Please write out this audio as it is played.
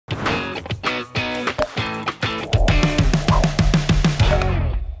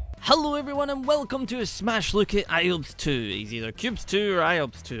Hello everyone and welcome to a smash look at Iubes 2. It's either Cubes 2 or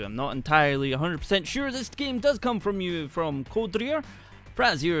Iubes 2. I'm not entirely 100% sure. This game does come from Codrier.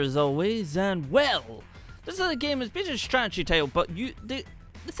 Frazier as always, and well, this is a game, it's basically a strategy title, but the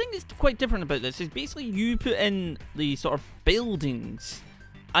thing that's quite different about this is basically you put in the sort of buildings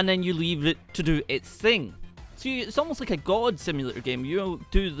and then you leave it to do its thing. So it's almost like a god simulator game. You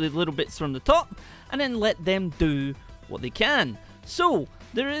do the little bits from the top and then let them do what they can. So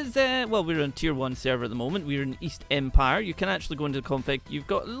there is, well, we're on tier 1 server at the moment. We're in East Empire. You can actually go into the config. You've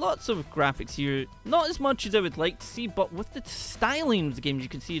got lots of graphics here. Not as much as I would like to see, but with the styling of the game, you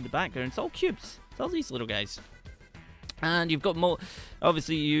can see in the background, it's all cubes. It's all these little guys. And you've got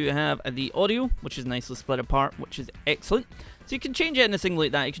obviously you have the audio, which is nicely split apart, which is excellent. So you can change anything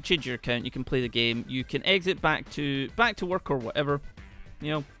like that. You can change your account. You can play the game. You can exit back to work or whatever.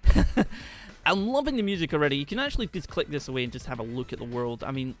 You know. I'm loving the music already. You can actually just click this away and just have a look at the world. I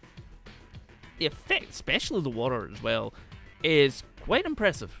mean, the effect, especially the water as well, is quite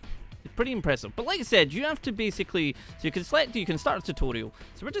impressive. It's pretty impressive. But like I said, you have to basically, so you can start a tutorial.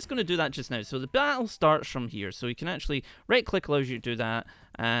 So we're just going to do that just now. So the battle starts from here. So you can actually, right click allows you to do that.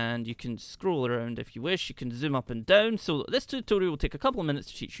 And you can scroll around if you wish. You can zoom up and down. So this tutorial will take a couple of minutes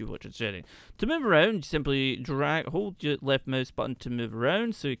to teach you what it's doing. To move around, you simply hold your left mouse button to move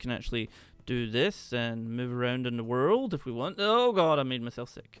around. So you can actually do this and move around in the world if we want. Oh god, I made myself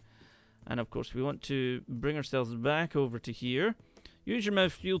sick. And of course we want to bring ourselves back over to here. Use your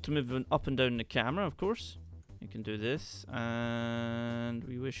mouse wheel to move up and down the camera, of course. You can do this. And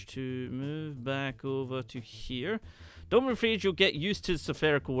we wish to move back over to here. Don't be afraid you'll get used to the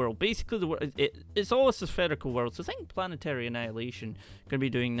spherical world. Basically, it's all a spherical world. So I think Planetary Annihilation going to be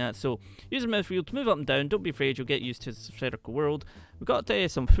doing that. So use the mouse wheel to move up and down. Don't be afraid you'll get used to the spherical world. We've got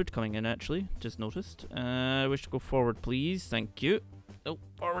some food coming in, actually. Just noticed. I wish to go forward, please. Thank you. Oh,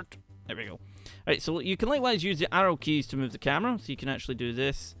 forward. There we go. Alright, so you can likewise use the arrow keys to move the camera. So you can actually do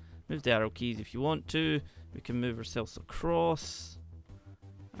this. Move the arrow keys if you want to. We can move ourselves across.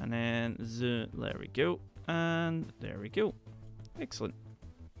 And then zoom. There we go. And there we go. Excellent.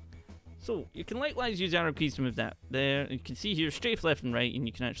 So you can likewise use arrow keys to move that. There, you can see here strafe left and right, and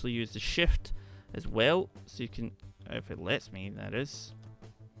you can actually use the shift as well. So you can, if it lets me, that is.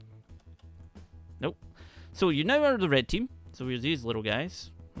 Nope. So you now are the red team. So we're these little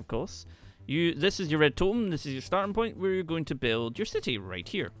guys, of course. This is your red totem. This is your starting point where you're going to build your city right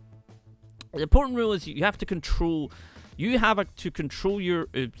here. The important rule is you have to control. You have to control your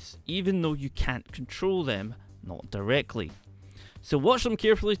Iubes, even though you can't control them, not directly. So watch them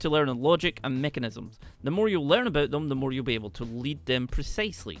carefully to learn the logic and mechanisms. The more you learn about them, the more you'll be able to lead them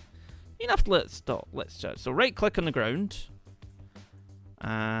precisely. You don't have to let it stop. Let's chat. So right click on the ground.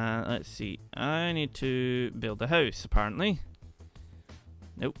 Let's see. I need to build a house, apparently.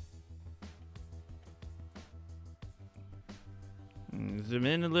 Nope. Zoom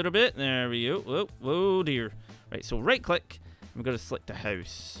in a little bit. There we go. Whoa, whoa dear. Right, so right click, we're going to select a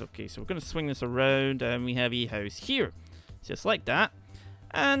house. Okay, so we're going to swing this around and we have a house here. Just like that.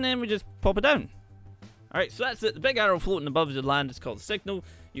 And then we just pop it down. Alright, so that's it. The big arrow floating above the land is called the signal.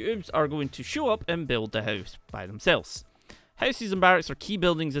 Your Iubes are going to show up and build the house by themselves. Houses and barracks are key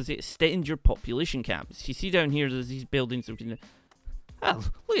buildings as they extend your population caps. You see down here, there's these buildings that we can... Oh,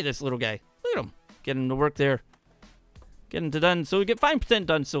 look at this little guy. Look at him. Getting to work there. Getting to done. So we get 5%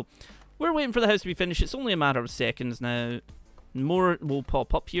 done, so... We're waiting for the house to be finished. It's only a matter of seconds now. More will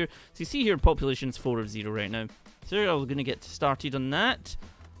pop up here. So you see here, population's 4 of 0 right now. So we're going to get started on that.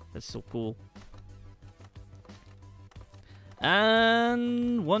 That's so cool.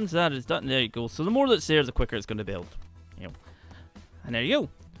 And once that is done, there you go. So the more that's there, the quicker it's going to build. You know. And there you go.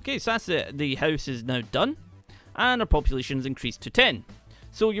 Okay, so that's it. The house is now done. And our population's increased to 10.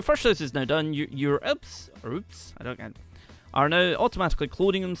 So your first house is now done. Your Iubes, I don't get. Are now automatically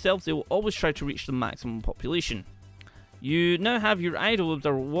cloning themselves. They will always try to reach the maximum population. You now have your Iubes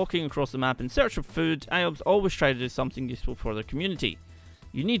are walking across the map in search of food. Iubes always try to do something useful for their community.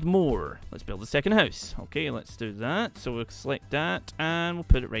 You need more. Let's build a second house. Okay, let's do that. So we'll select that and we'll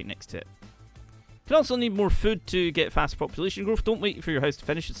put it right next to it. You can also need more food to get fast population growth. Don't wait for your house to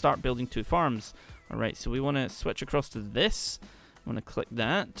finish and start building 2 farms. Alright, so we want to switch across to this. I want to click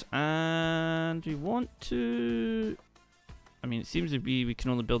that. And we want to... I mean, it seems to be we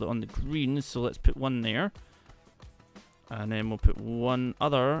can only build it on the green, so let's put one there. And then we'll put one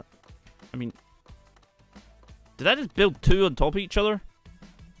other. I mean, did I just build 2 on top of each other?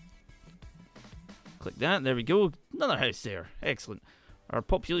 Click that, there we go. Another house there. Excellent. Our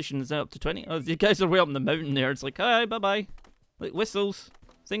population is now up to 20. Oh, the guys are way up in the mountain there. It's like, hi, bye-bye. Like whistles.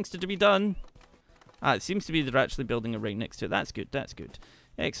 Things to be done. Ah, it seems to be they're actually building it right next to it. That's good, that's good.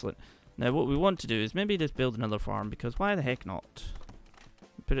 Excellent. Now what we want to do is maybe just build another farm, because why the heck not?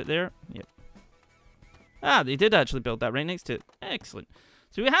 Put it there. Yep. Ah, they did actually build that right next to it. Excellent.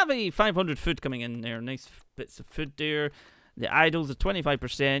 So we have a 500 food coming in there. Nice bits of food there. The idols are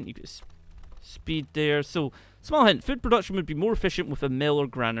 25%. You get speed there. So, small hint, food production would be more efficient with a mill or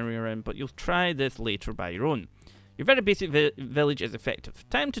granary around, but you'll try this later by your own. Your very basic village is effective.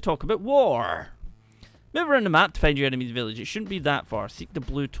 Time to talk about war. Move around the map to find your enemy's village. It shouldn't be that far. Seek the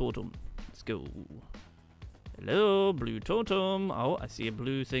blue totem. Let's go. Hello, blue totem. Oh, I see a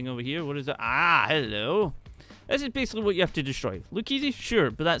blue thing over here. What is that? Ah, hello. This is basically what you have to destroy. Look easy? Sure,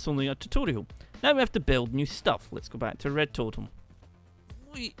 but that's only a tutorial. Now we have to build new stuff. Let's go back to red totem.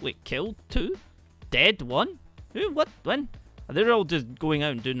 Wait, killed 2? Dead 1? Who? What? When? They're all just going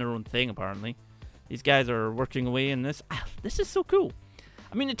out and doing their own thing, apparently. These guys are working away in this. Ah, this is so cool.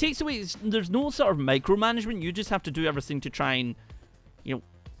 I mean, it takes away... There's no sort of micromanagement. You just have to do everything to try and, you know,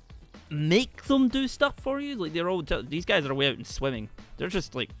 make them do stuff for you. Like, they're all... These guys are away out and swimming. They're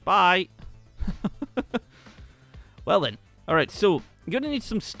just like, bye. Well then. Alright, so... You're going to need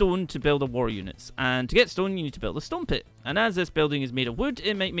some stone to build a war units. And to get stone, you need to build a stone pit. And as this building is made of wood,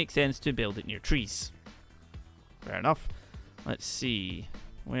 it might make sense to build it near trees. Fair enough. Let's see.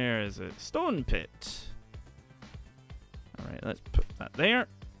 Where is it? Stone pit. Alright, let's put that there.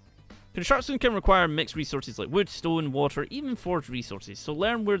 Construction can require mixed resources like wood, stone, water, even forged resources. So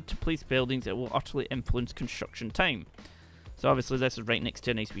learn where to place buildings that will utterly influence construction time. So obviously this is right next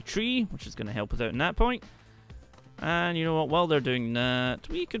to a nice wee tree, which is going to help us out in that point. And you know what, while they're doing that,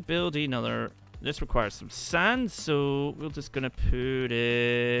 we could build another... This requires some sand, so we're just going to put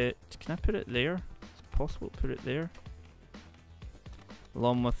it... Can I put it there? Is it possible to put it there?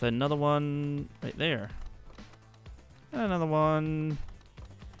 Along with another one right there. And another one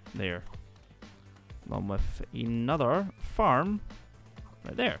there. Along with another farm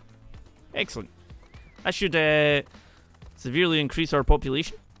right there. Excellent. That should severely increase our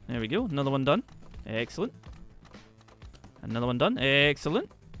population. There we go, another one done. Excellent. Another one done. Excellent.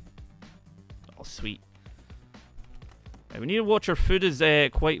 Oh, sweet. Right, we need to watch our food is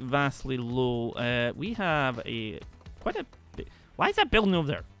quite vastly low. We have quite a bit. Why is that building over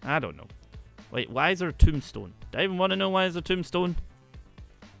there? I don't know. Wait, why is there a tombstone? Do I even want to know why there's a tombstone?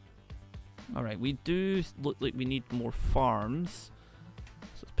 Alright, we do look like we need more farms.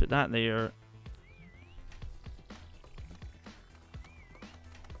 So let's put that there.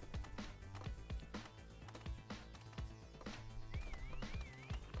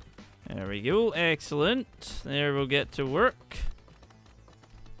 There we go, excellent. There we'll get to work.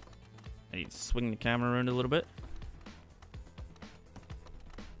 I need to swing the camera around a little bit.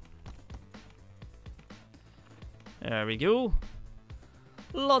 There we go.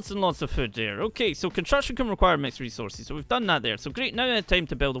 Lots and lots of food there. Okay, so construction can require mixed resources, so we've done that there. So great, now it's time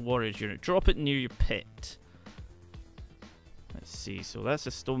to build a warriors unit. Drop it near your pit. Let's see, so that's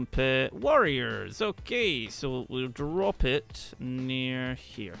a stone pit. Warriors, okay, so we'll drop it near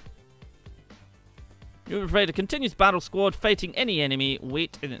here. You will provide a continuous battle squad fighting any enemy.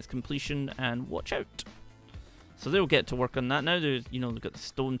 Wait in its completion and watch out. So they'll get to work on that now. There's, you know, they've got the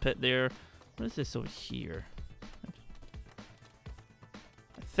stone pit there. What is this over here?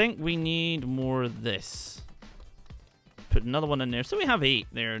 I think we need more of this. Put another one in there. So we have 8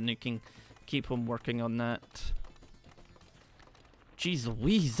 there, and you can keep on working on that. Jeez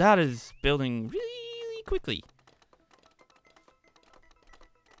Louise, that is building really quickly.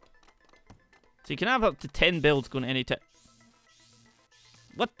 So you can have up to 10 builds going any time.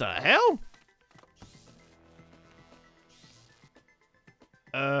 What the hell?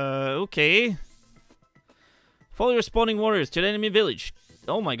 Okay. Follow your spawning warriors to an enemy village.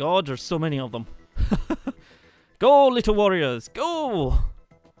 Oh my god, there's so many of them. Go, little warriors, go!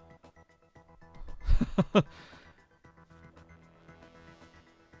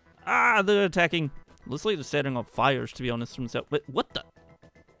 Ah, they're attacking. Looks like they're setting up fires, to be honest, for themselves. But what the?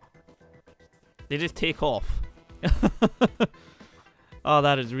 They just take off. Oh,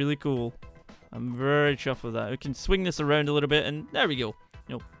 that is really cool. I'm very chuffed with that. We can swing this around a little bit, and there we go.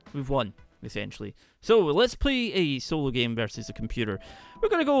 You know, we've won, essentially. So, let's play a solo game versus a computer. We're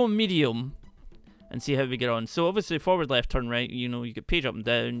going to go medium and see how we get on. So, obviously, forward, left, turn right. You know, you get page up and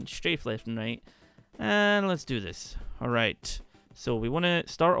down, strafe left and right. And let's do this. Alright. So, we want to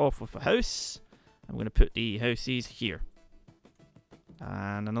start off with a house. I'm going to put the houses here.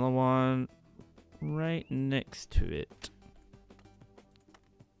 And another one right next to it.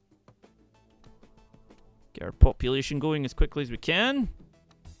 Get our population going as quickly as we can.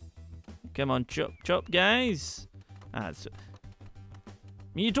 Come on, chop, chop, guys.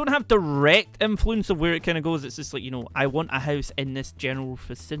 You don't have direct influence of where it kind of goes. It's just like, you know, I want a house in this general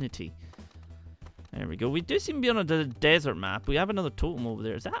vicinity. There we go. We do seem to be on a desert map. We have another totem over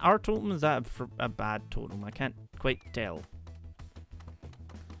there. Is that our totem? Is that a bad totem? I can't quite tell.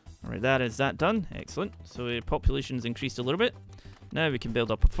 Alright, that is that done. Excellent. So the population's increased a little bit. Now we can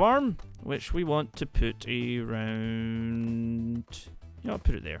build up a farm, which we want to put around... You know, I'll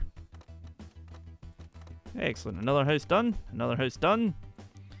put it there. Excellent. Another house done. Another house done.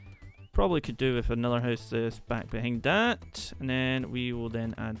 Probably could do with another house back behind that. And then we will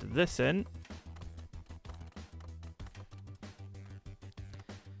then add this in.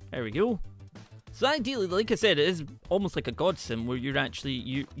 There we go. So ideally, like I said, it is almost like a God sim where you're actually,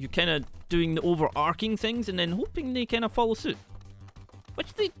 you're kind of doing the overarching things and then hoping they kind of follow suit.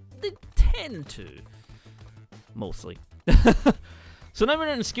 Which they tend to. Mostly. So now we're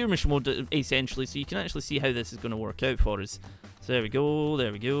in skirmish mode, essentially, so you can actually see how this is going to work out for us. So there we go,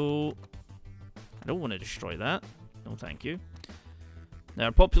 there we go. I don't want to destroy that. No, thank you. Now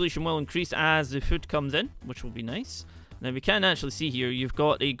our population will increase as the food comes in, which will be nice. Now we can actually see here, you've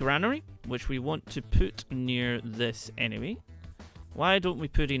got a granary, which we want to put near this anyway. Why don't we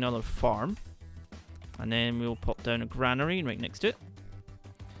put another farm? And then we'll pop down a granary right next to it.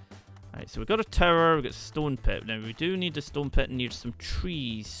 Alright, so we've got a tower, we've got a stone pit. Now we do need a stone pit near some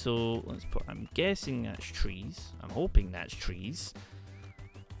trees, so let's put, I'm guessing that's trees. I'm hoping that's trees.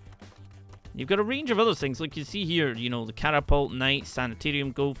 You've got a range of other things, like you see here, you know, the catapult, knight,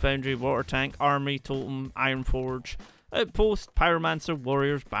 sanitarium, gold foundry, water tank, armory, totem, iron forge, outpost, pyromancer,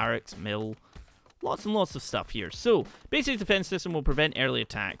 warriors, barracks, mill. Lots and lots of stuff here. So, basic defense system will prevent early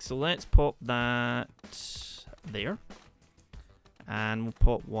attacks. So let's pop that there. And we'll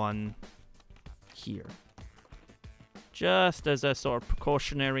put one here. Just as a sort of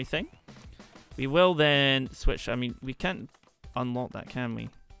precautionary thing. We will then switch. I mean, we can't unlock that, can we?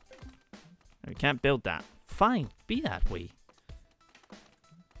 We can't build that. Fine, be that way.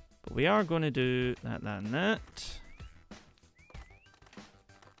 But we are going to do that, that, and that.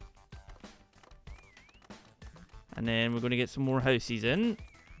 And then we're going to get some more houses in.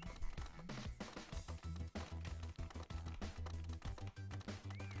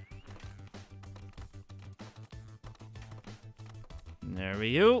 There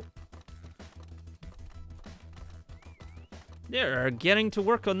we go. They're getting to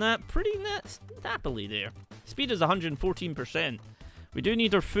work on that pretty happily there. Speed is 114%. We do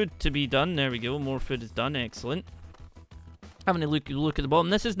need our food to be done. There we go. More food is done. Excellent. Having a look at the bottom.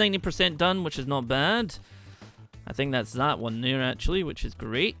 This is 90% done, which is not bad. I think that's that one there, actually, which is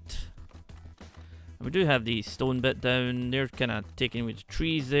great. And we do have the stone bit down. They're kind of taking away the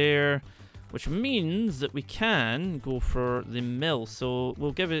trees there, which means that we can go for the mill. So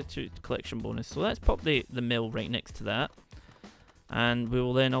we'll give it to collection bonus. So let's pop the mill right next to that. And we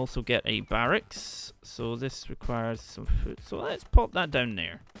will then also get a barracks. So this requires some food. So let's pop that down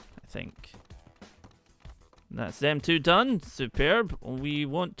there, I think. That's them two done. Superb. We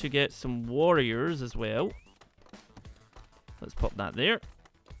want to get some warriors as well. Let's pop that there.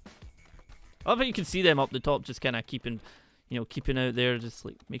 I love how you can see them up the top, just kind of keeping, you know, keeping out there, just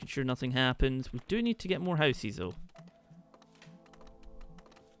like making sure nothing happens. We do need to get more houses though.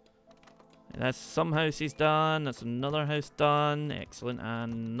 That's some houses done. That's another house done. Excellent.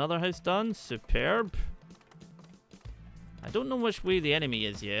 And another house done. Superb. I don't know which way the enemy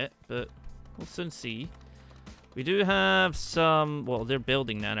is yet, but we'll soon see. We do have some... Well, they're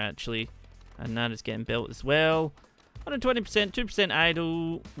building that actually. And that is getting built as well. 120%, 2%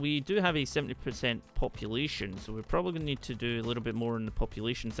 idle. We do have a 70% population, so we're probably going to need to do a little bit more on the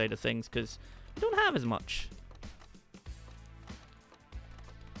population side of things because we don't have as much.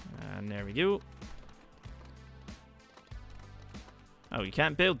 And there we go. Oh, you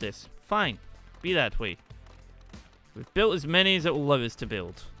can't build this. Fine. Be that way. We've built as many as it will allow us to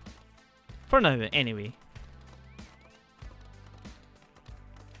build. For now, anyway.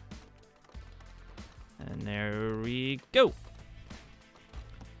 And there we go.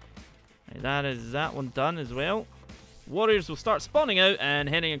 That is that one done as well. Warriors will start spawning out and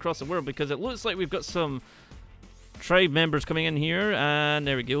heading across the world because it looks like we've got some tribe members coming in here. And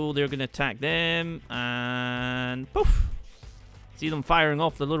there we go. They're going to attack them. And poof. See them firing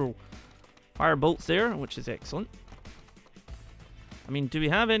off the little fire bolts there, which is excellent. I mean, do we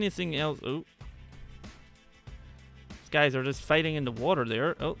have anything else? Oh. Guys are just fighting in the water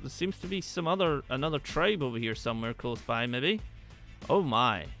there. Oh, there seems to be another tribe over here somewhere close by, maybe. Oh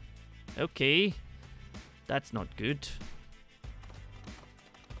my. Okay. That's not good.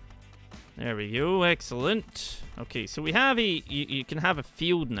 There we go. Excellent. Okay, so we have you can have a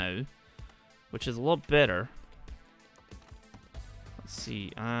field now, which is a lot better. Let's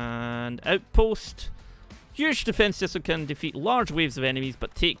see. And outpost. Huge defense system can defeat large waves of enemies,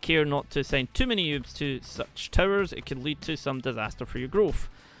 but take care not to assign too many Iubes to such towers. It can lead to some disaster for your growth.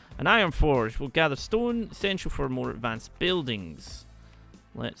 An iron forge will gather stone, essential for more advanced buildings.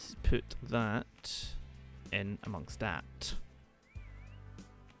 Let's put that in amongst that.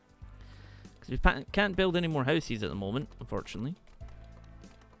 Because we can't build any more houses at the moment, unfortunately.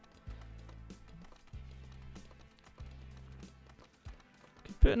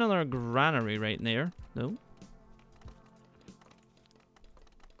 Could put another granary right there. No.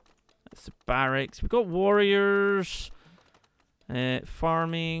 That's the barracks. We've got warriors.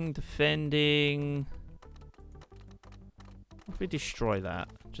 Farming, defending. What if we destroy that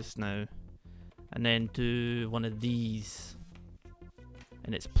just now? And then do one of these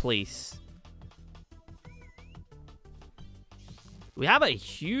in its place. We have a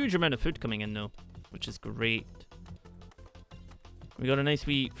huge amount of food coming in though, which is great. We got a nice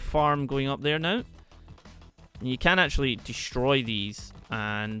wee farm going up there now. And you can actually destroy these,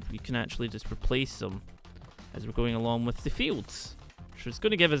 and we can actually just replace them as we're going along with the fields. So it's going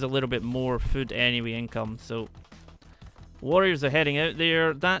to give us a little bit more food anyway, income. So warriors are heading out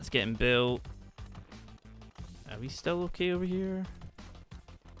there. That's getting built. Are we still okay over here?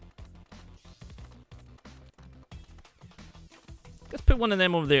 Let's put one of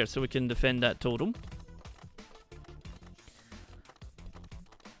them over there so we can defend that totem.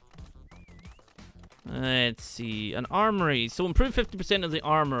 Let's see, an armory. So improve 50% of the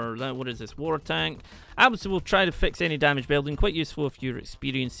armor. What is this? War tank. Iubes will try to fix any damaged building. Quite useful if you're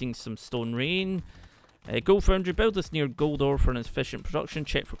experiencing some stone rain. Gold foundry. Build this near gold ore for an efficient production.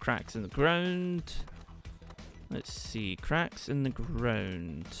 Check for cracks in the ground. Let's see, cracks in the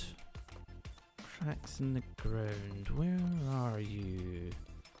ground. Cracks in the ground. Where are you?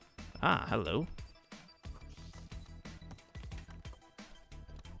 Ah, hello.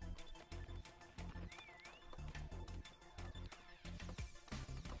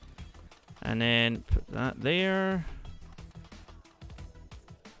 And then put that there.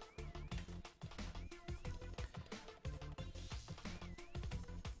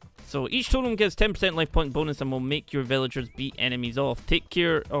 So each totem gives 10% life point bonus and will make your villagers beat enemies off. Take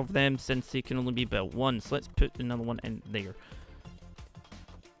care of them since they can only be built once. Let's put another one in there.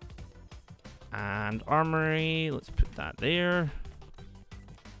 And armory, let's put that there.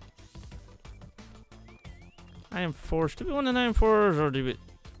 Iron Forge. Do we want an Iron Forge, or do we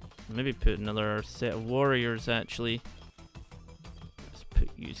maybe put another set of warriors actually? Let's put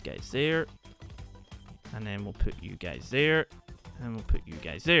you guys there. And then we'll put you guys there. And we'll put you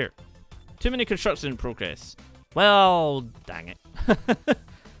guys there. Too many construction in progress. Well, dang it.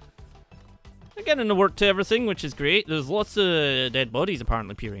 They're getting to work to everything, which is great. There's lots of dead bodies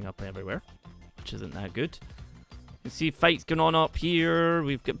apparently appearing up everywhere, which isn't that good. You can see fights going on up here.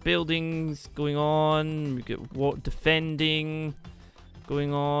 We've got buildings going on. We've got defending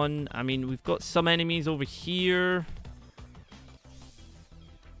going on. I mean, we've got some enemies over here.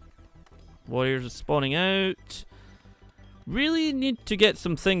 Warriors are spawning out. Really need to get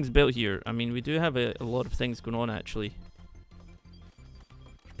some things built here. I mean, we do have a lot of things going on actually.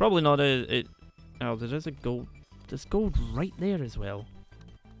 Probably not a oh, there is a gold. There's gold right there as well.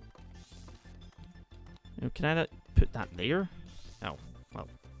 You know, can I put that there? Oh, well.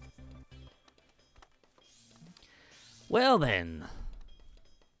 Well then.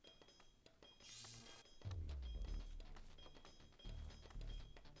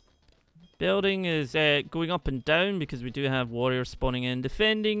 Building is going up and down because we do have warriors spawning in.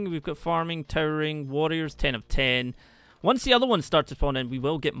 Defending, we've got farming, towering, warriors, 10 of 10. Once the other ones start to spawn in, we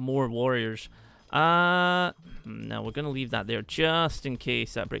will get more warriors. No, we're going to leave that there just in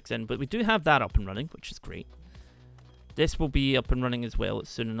case that breaks in. But we do have that up and running, which is great. This will be up and running as well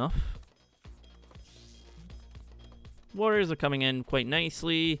soon enough. Warriors are coming in quite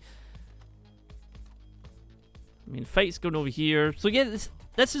nicely. I mean, fights going over here. So yeah,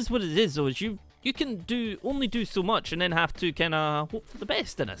 this is what it is, though, is you can only do so much and then have to kind of hope for the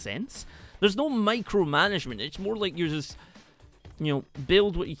best in a sense. There's no micromanagement. It's more like you're just, you know,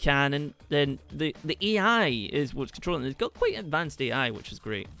 build what you can, and then the AI is what's controlling it. It's got quite advanced AI, which is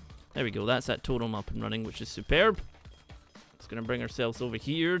great. There we go. That's that totem up and running, which is superb. It's going to bring ourselves over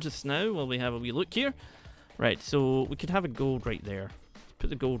here just now while we have a wee look here. Right, so we could have a gold right there. Put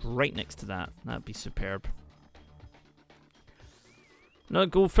the gold right next to that. That'd be superb. No,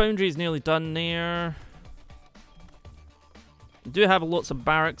 gold foundry is nearly done there. We do have lots of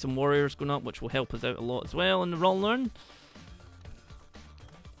barracks and warriors going up, which will help us out a lot as well in the long run.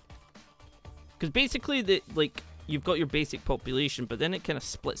 Because basically, you've got your basic population, but then it kind of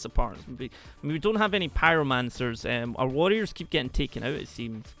splits apart. I mean, we don't have any pyromancers. Our warriors keep getting taken out, it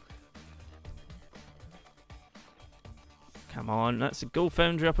seems. Come on, that's a gold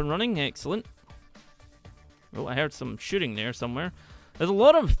foundry up and running. Excellent. Oh, I heard some shooting there somewhere. There's a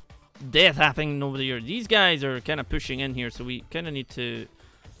lot of death happening over here. These guys are kind of pushing in here, so we kind of need to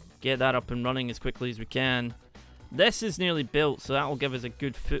get that up and running as quickly as we can. This is nearly built, so that will give us a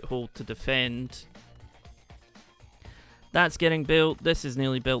good foothold to defend. That's getting built. This is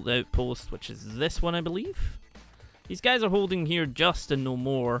nearly built, the outpost, which is this one, I believe. These guys are holding here just and no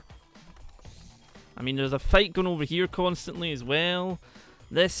more. I mean, there's a fight going over here constantly as well.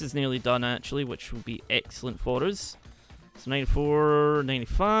 This is nearly done, actually, which will be excellent for us. So 94,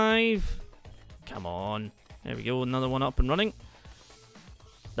 95. Come on. There we go, another one up and running.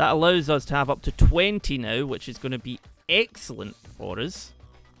 That allows us to have up to 20 now, which is going to be excellent for us.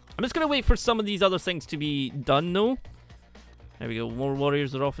 I'm just going to wait for some of these other things to be done, though. There we go, more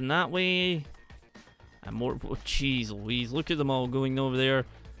warriors are off in that way. And more, oh, jeez Louise, look at them all going over there.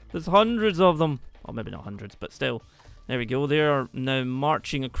 There's hundreds of them. Oh, maybe not hundreds, but still. There we go, they are now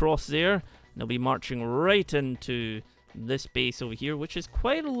marching across there. They'll be marching right into this base over here, which is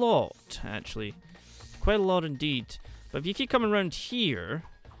quite a lot, actually. Quite a lot indeed. But if you keep coming around here,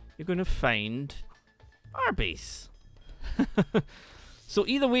 you're going to find our base. So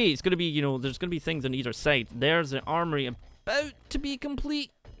either way, it's going to be, you know, there's going to be things on either side. There's the armory about to be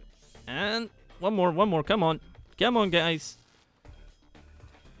complete. And one more, come on. Come on, guys.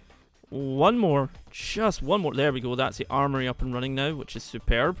 One more, just one more. There we go, that's the armory up and running now, which is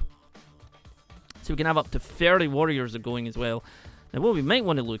superb. So we can have up to 30 warriors going as well. Now what we might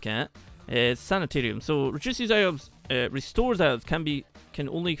want to look at is sanitarium. So reduces Iubes, restores Iubes, can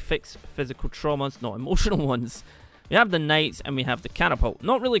only fix physical traumas, not emotional ones. We have the knights and we have the catapult.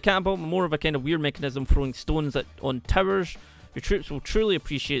 Not really catapult, but more of a kind of weird mechanism throwing stones on towers. Your troops will truly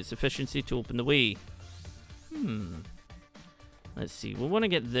appreciate its efficiency to open the way. Let's see, we want to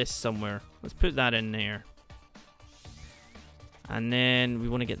get this somewhere. Let's put that in there. And then we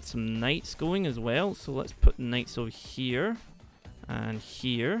want to get some knights going as well. So let's put the knights over here. And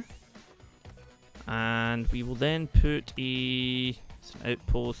here. And we will then put an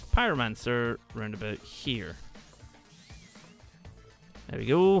outpost pyromancer round about here. There we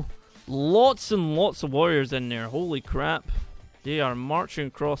go. Lots and lots of warriors in there. Holy crap. They are marching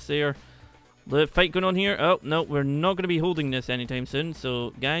across there. The fight going on here. Oh, no, we're not going to be holding this anytime soon.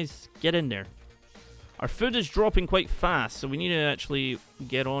 So, guys, get in there. Our food is dropping quite fast, so we need to actually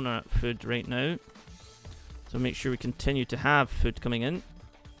get on our food right now. So make sure we continue to have food coming in.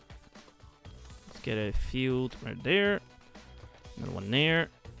 Let's get a field right there. Another one there.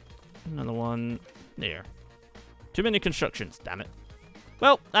 Another one there. Too many constructions, damn it.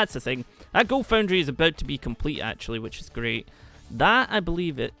 Well, that's the thing. That gold foundry is about to be complete, actually, which is great. That, I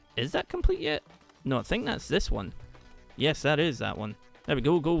believe it... Is that complete yet? No, I think that's this one. Yes, that is that one. There we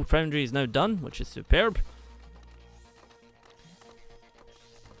go. Gold foundry is now done, which is superb.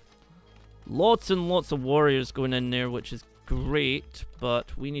 Lots and lots of warriors going in there, which is great.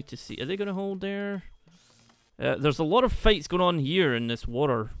 But we need to see... Are they going to hold there? There's a lot of fights going on here in this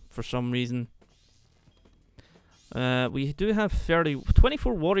water for some reason. We do have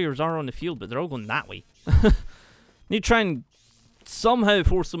 24 warriors are on the field, but they're all going that way. Need to try and somehow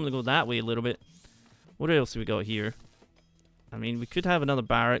force them to go that way a little bit. What else have we got here? I mean, we could have another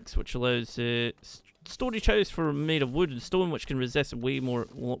barracks, which allows storage house for made of wood and stone, which can resist way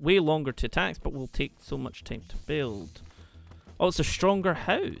longer to attacks, but will take so much time to build. Oh, it's a stronger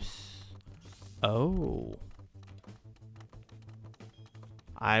house. Oh.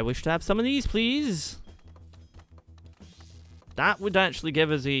 I wish to have some of these, please. That would actually give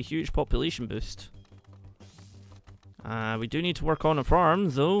us a huge population boost. We do need to work on our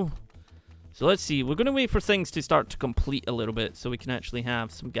farms, though. So let's see. We're going to wait for things to start to complete a little bit so we can actually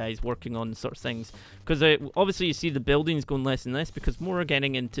have some guys working on sort of things. Because obviously you see the buildings going less and less because more are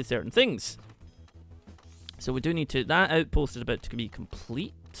getting into certain things. So we do need to... That outpost is about to be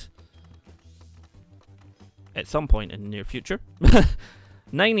complete. At some point in the near future.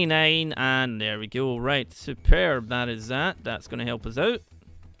 99, and there we go. Right, superb. That is that. That's going to help us out.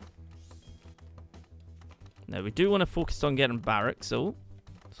 Now, we do want to focus on getting barracks, so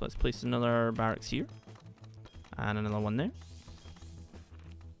let's place another barracks here. And another one there.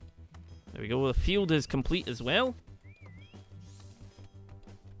 There we go. The field is complete as well.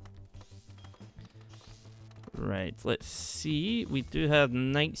 Right, let's see. We do have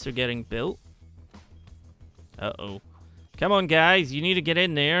knights are getting built. Uh-oh. Come on, guys. You need to get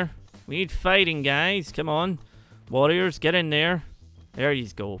in there. We need fighting, guys. Come on. Warriors, get in there. There you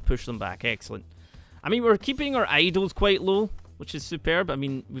go. Push them back. Excellent. I mean, we're keeping our idols quite low, which is superb. I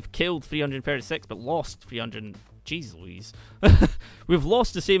mean, we've killed 336, but lost 300. Jeez Louise. We've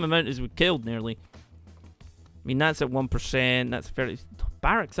lost the same amount as we killed, nearly. I mean, that's at 1%. That's fairly...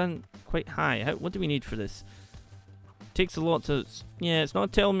 Barracks aren't quite high. What do we need for this? Takes a lot to... Yeah, it's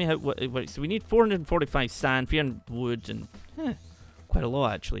not telling me how... So we need 445 sand, 300 wood, and... quite a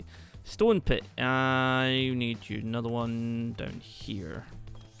lot, actually. Stone pit. I need you. Another one down here.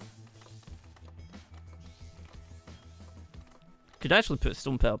 Could actually put a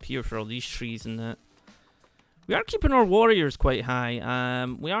stone pit up here for all these trees and that. We are keeping our warriors quite high.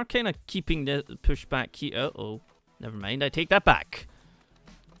 We are kind of keeping the pushback here. Uh-oh. Never mind. I take that back.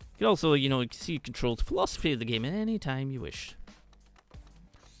 You can also, you know, see control the philosophy of the game anytime you wish.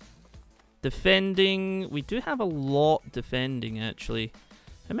 Defending. We do have a lot defending, actually.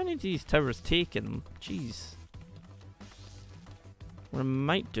 How many of these towers taken? Jeez. What I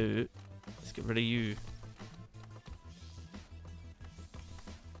might do... Let's get rid of you.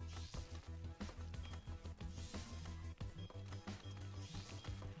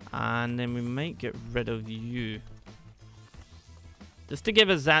 And then we might get rid of you. Just to give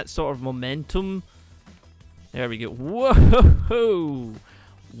us that sort of momentum. There we go. Whoa!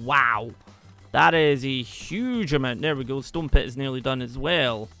 Wow. That is a huge amount. There we go. Stone pit is nearly done as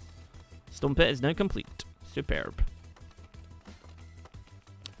well. Stone pit is now complete. Superb.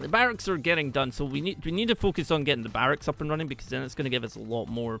 The barracks are getting done, so we need to focus on getting the barracks up and running, because then it's going to give us a lot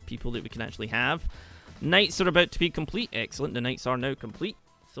more people that we can actually have. Knights are about to be complete. Excellent. The knights are now complete.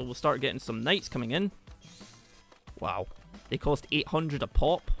 So we'll start getting some knights coming in. Wow. They cost 800 a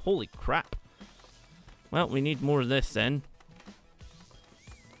pop. Holy crap. Well, we need more of this then.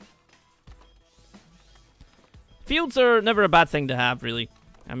 Fields are never a bad thing to have, really.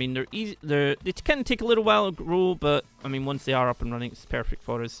 I mean, they're easy. They can take a little while to grow, but I mean, once they are up and running, it's perfect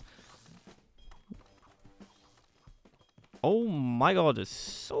for us. Oh my god, there's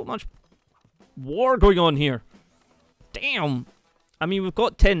so much war going on here. Damn. I mean, we've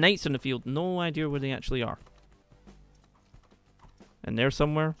got 10 knights in the field. No idea where they actually are. And they're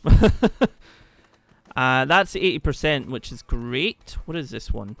somewhere. That's 80%, which is great. What is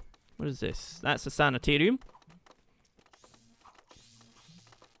this one? What is this? That's a sanitarium.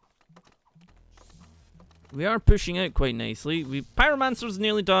 We are pushing out quite nicely. Pyromancer's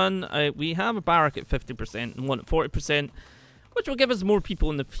nearly done. We have a barrack at 50% and one at 40%, which will give us more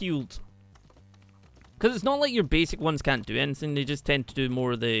people in the field. Because it's not like your basic ones can't do anything, they just tend to do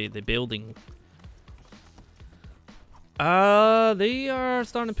more of the building. They are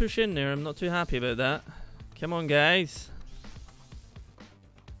starting to push in there. I'm not too happy about that. Come on, guys.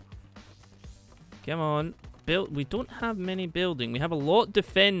 Come on. We don't have many building. We have a lot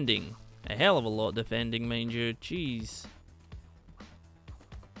defending. A hell of a lot defending, mind you. Jeez.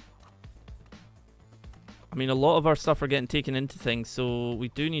 I mean, a lot of our stuff are getting taken into things, so we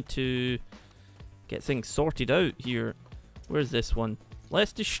do need to get things sorted out here. Where's this one?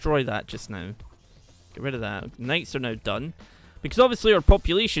 Let's destroy that just now. Get rid of that. Knights are now done. Because obviously our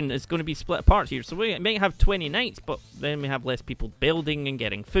population is going to be split apart here. So we might have 20 knights, but then we have less people building and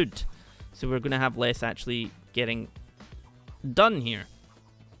getting food. So we're going to have less actually getting done here.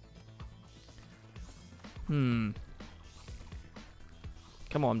 Come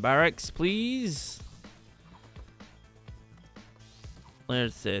on, barracks, please.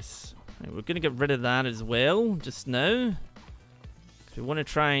 Where's this? Right, we're going to get rid of that as well, just now. We want to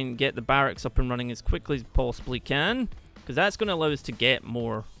try and get the barracks up and running as quickly as possibly can. Because that's going to allow us to get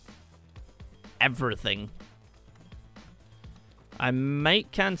more everything. I might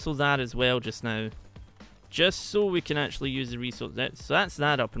cancel that as well just now. Just so we can actually use the resource. So that's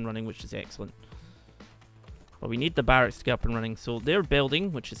that up and running, which is excellent. But we need the barracks to get up and running. So they're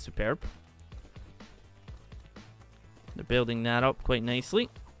building, which is superb. They're building that up quite nicely.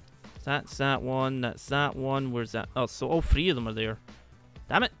 That's that one. That's that one. Where's that? Oh, so all three of them are there.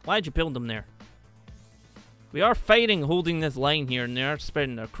 Damn it. Why'd you build them there? We are fighting, holding this line here, and they are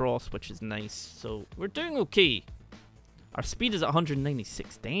spreading across, which is nice. So we're doing okay. Our speed is at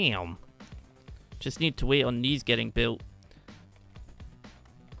 196. Damn. Just need to wait on these getting built.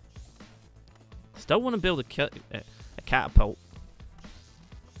 Still want to build a catapult.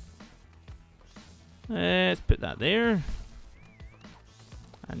 Let's put that there.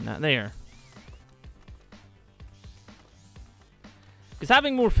 And that there. Because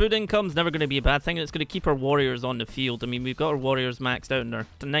having more food income is never going to be a bad thing. It's going to keep our warriors on the field. I mean, we've got our warriors maxed out and our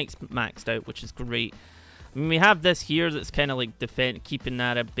knights maxed out, which is great. I mean, we have this here that's kind of like keeping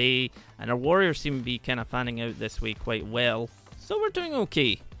that at bay. And our warriors seem to be kind of fanning out this way quite well. So we're doing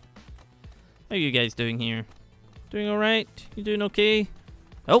okay. How are you guys doing here? Doing alright? You doing okay?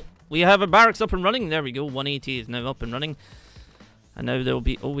 Oh, we have a barracks up and running. There we go. 180 is now up and running. And now there will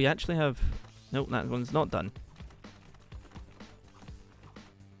be... Oh, we actually have... Nope, that one's not done.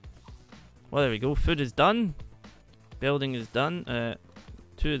 Well, there we go. Food is done. Building is done.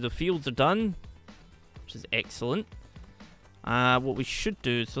 2 of the fields are done, which is excellent. What we should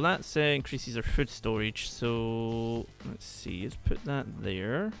do... So that increases our food storage. So, let's see. Let's put that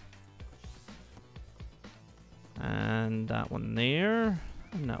there. And that one there.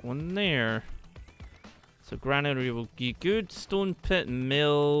 And that one there. So granary will be good. Stone pit,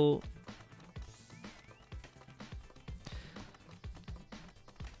 mill.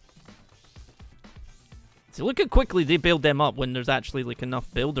 So look how quickly they build them up when there's actually like enough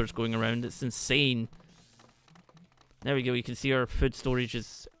builders going around. It's insane. There we go. You can see our food storage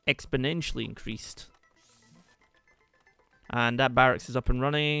is exponentially increased. And that barracks is up and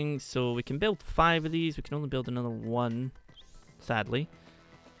running. So we can build 5 of these. We can only build another 1, sadly.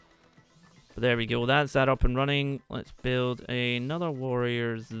 But there we go. That's that up and running. Let's build another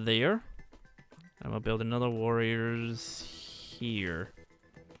warriors there. And we'll build another warriors here.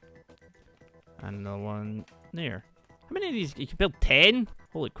 And another one there. How many of these? You can build 10?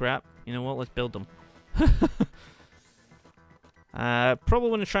 Holy crap. You know what? Let's build them. Probably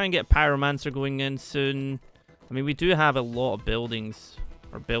want to try and get Pyromancer going in soon. I mean, we do have a lot of buildings.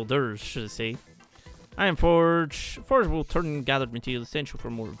 Or builders, should I say. Iron Forge. Forge will turn gathered material essential for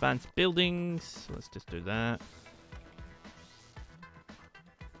more advanced buildings. So let's just do that.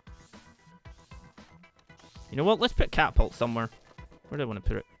 You know what? Let's put catapult somewhere. Where do I want to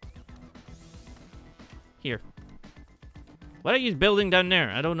put it? Here. Why don't you use building down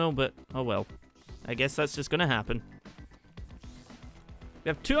there? I don't know, but oh well. I guess that's just gonna happen. We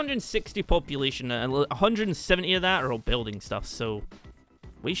have 260 population, and 170 of that are all building stuff, so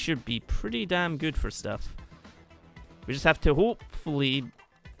we should be pretty damn good for stuff. We just have to hopefully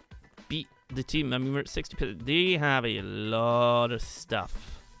beat the team. I mean, we're at 60. They have a lot of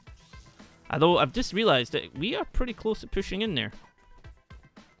stuff. Although, I've just realized that we are pretty close to pushing in there.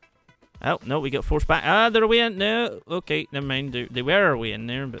 Oh, no, we got forced back. Ah, they're away in. No, okay, never mind. They were away in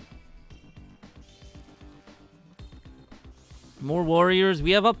there, but... More warriors.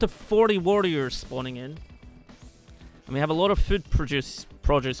 We have up to 40 warriors spawning in. And we have a lot of food produce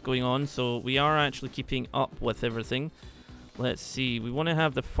going on, so we are actually keeping up with everything. Let's see. We want to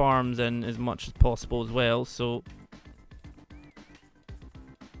have the farms in as much as possible as well, so...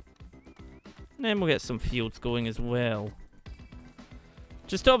 And then we'll get some fields going as well.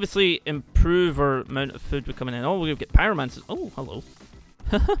 Just to obviously improve our amount of food we're coming in. Oh, we'll get Pyromancers. Oh, hello.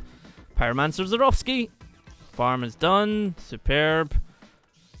 Pyromancer Zarofsky. Farm is done. Superb.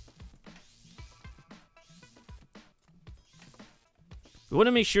 We want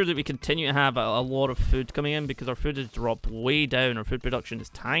to make sure that we continue to have a lot of food coming in because our food has dropped way down. Our food production is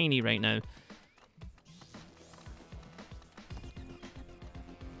tiny right now.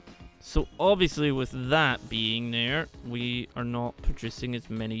 So obviously with that being there, we are not producing as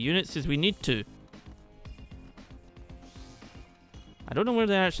many units as we need to. I don't know where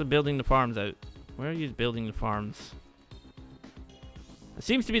they're actually building the farms out. Where are you building the farms? It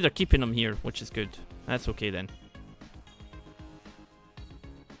seems to be they're keeping them here, which is good. That's okay then.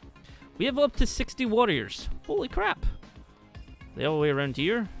 We have up to 60 warriors. Holy crap. They all the way around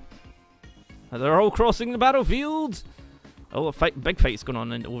here. They're all crossing the battlefield. Oh, a fight, big fight's going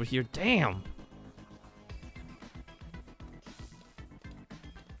on over here. Damn.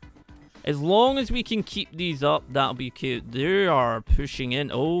 As long as we can keep these up, that'll be cute. They are pushing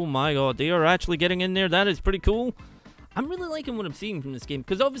in. Oh my god, they are actually getting in there. That is pretty cool. I'm really liking what I'm seeing from this game,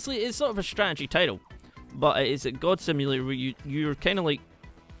 because obviously it's sort of a strategy title, but it's a God Simulator where you're kind of like...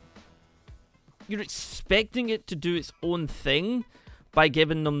 You're expecting it to do its own thing by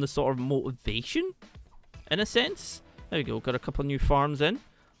giving them the sort of motivation, in a sense. There we go, got a couple new farms in.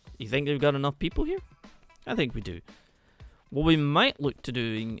 You think they've got enough people here? I think we do. What we might look to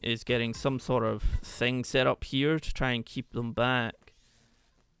doing is getting some sort of thing set up here to try and keep them back.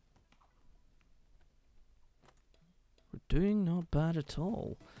 We're doing not bad at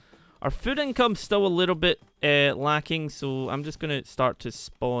all. Our food income's still a little bit lacking, so I'm just going to start to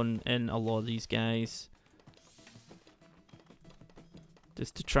spawn in a lot of these guys.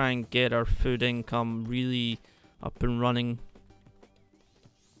 Just to try and get our food income really up and running.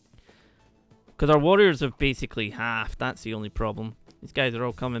 Because our warriors have basically halved. That's the only problem. These guys are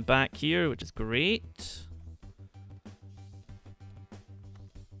all coming back here, which is great.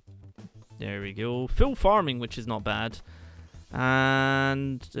 There we go. Full farming, which is not bad.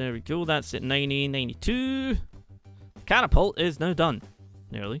 And there we go. That's at 90, 92. The catapult is now done.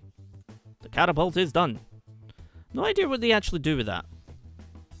 Nearly. The catapult is done. No idea what they actually do with that.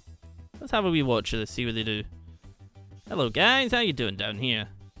 Let's have a wee watch of this, see what they do. Hello guys, how you doing down here?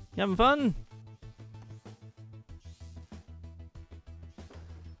 You having fun?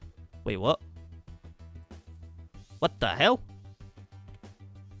 Wait, what? What the hell?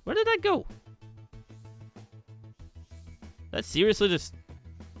 Where did that go? That's seriously just...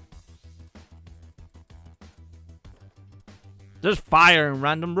 There's fire and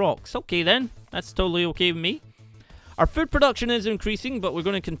random rocks. Okay then, that's totally okay with me. Our food production is increasing, but we're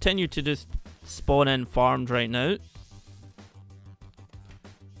going to continue to just spawn in farms right now.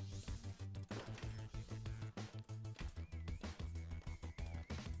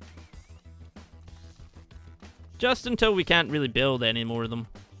 Just until we can't really build any more of them.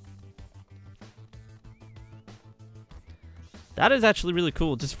 That is actually really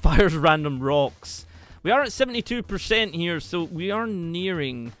cool. Just fires random rocks. We are at 72% here, so we are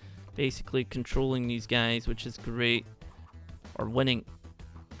nearing basically controlling these guys, which is great. Or winning.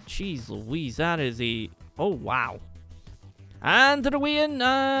 Jeez Louise, that is a... Oh, wow. And they're away in.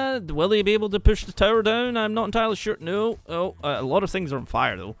 Will they be able to push the tower down? I'm not entirely sure. No. Oh, a lot of things are on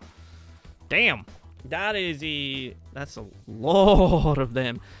fire, though. Damn. That is a... That's a lot of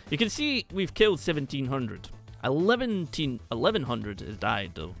them. You can see we've killed 1,700. 1,100 has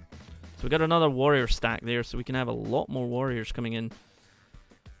died, though. So we got another warrior stack there, so we can have a lot more warriors coming in.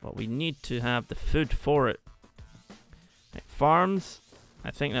 But we need to have the food for it. Right, farms.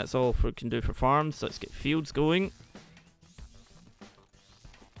 I think that's all we can do for farms. So let's get fields going.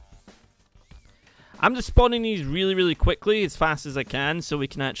 I'm just spawning these really, really quickly, as fast as I can, so we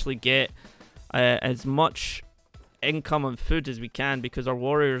can actually get as much income and food as we can, because our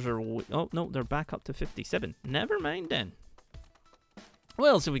warriors are... Oh, no, they're back up to 57. Never mind then. What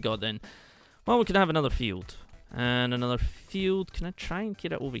else have we got then? Well, we can have another field. And another field. Can I try and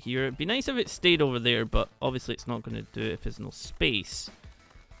get it over here? It'd be nice if it stayed over there, but obviously it's not going to do it if there's no space.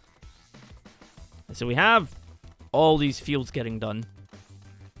 So we have all these fields getting done.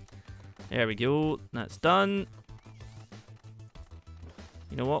 There we go. That's done.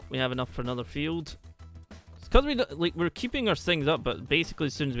 You know what? We have enough for another field. It's because we're keeping our things up, but basically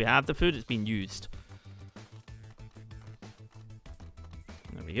as soon as we have the food, it's being used.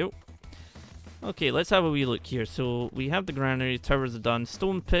 There we go. Okay, let's have a wee look here. So we have the granary, towers are done,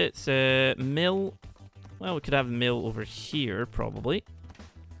 stone pits, mill. Well, we could have the mill over here, probably.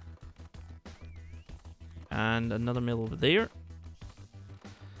 And another mill over there.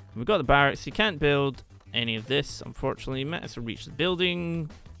 We've got the barracks. You can't build any of this, unfortunately. Might have to reach the building.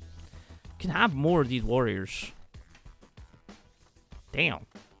 You can have more of these warriors. Damn.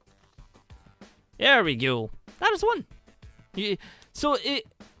 There we go. That is one. So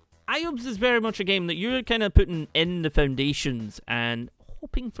Iubes is very much a game that you're kind of putting in the foundations and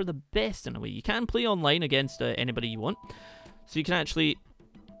hoping for the best in a way. You can play online against anybody you want. So you can actually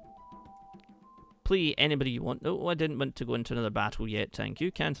play anybody you want. No, I didn't want to go into another battle yet. Thank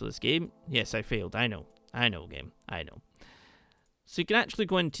you. Cancel this game. Yes, I failed. I know. I know, game. I know. So you can actually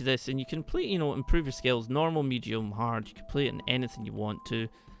go into this and you can play, you know, improve your skills. Normal, medium, hard. You can play it in anything you want to.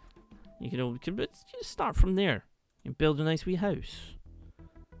 You can just start from there. You can build a nice wee house.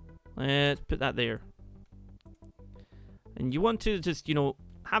 Let's put that there. And you want to just, you know,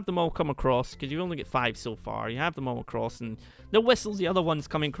 have them all come across, because you only get 5 so far. You have them all across, and the whistles, the other ones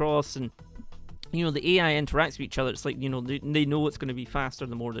coming across, and, you know, the AI interacts with each other. It's like, you know, they know it's going to be faster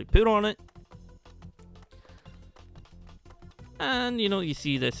the more they put on it. And, you know, you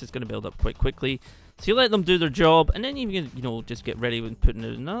see this is going to build up quite quickly. So you let them do their job, and then you can, you know, just get ready with putting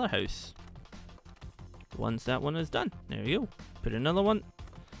in another house. Once that one is done, there you go. Put another one.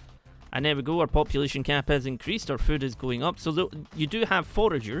 And there we go, our population cap has increased, our food is going up. So you do have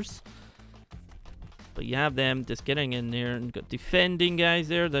foragers, but you have them just getting in there, and got defending guys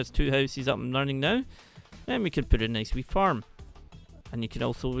there. There's 2 houses up and running now. And we could put a nice wee farm. And you can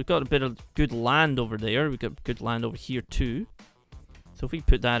also, we've got a bit of good land over there. We've got good land over here too. So if we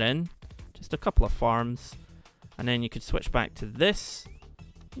put that in, just a couple of farms, and then you could switch back to this.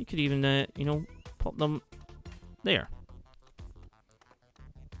 You could even, you know, pop them there.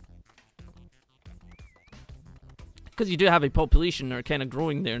 Because you do have a population that are kind of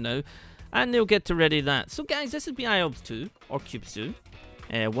growing there now, and they'll get to ready that. So guys, this has been Iubes 2, or Cubes 2,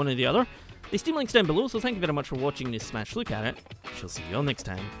 one or the other. The Steam link's down below, so thank you very much for watching this smash look at it. Shall see you all next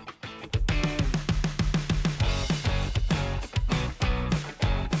time.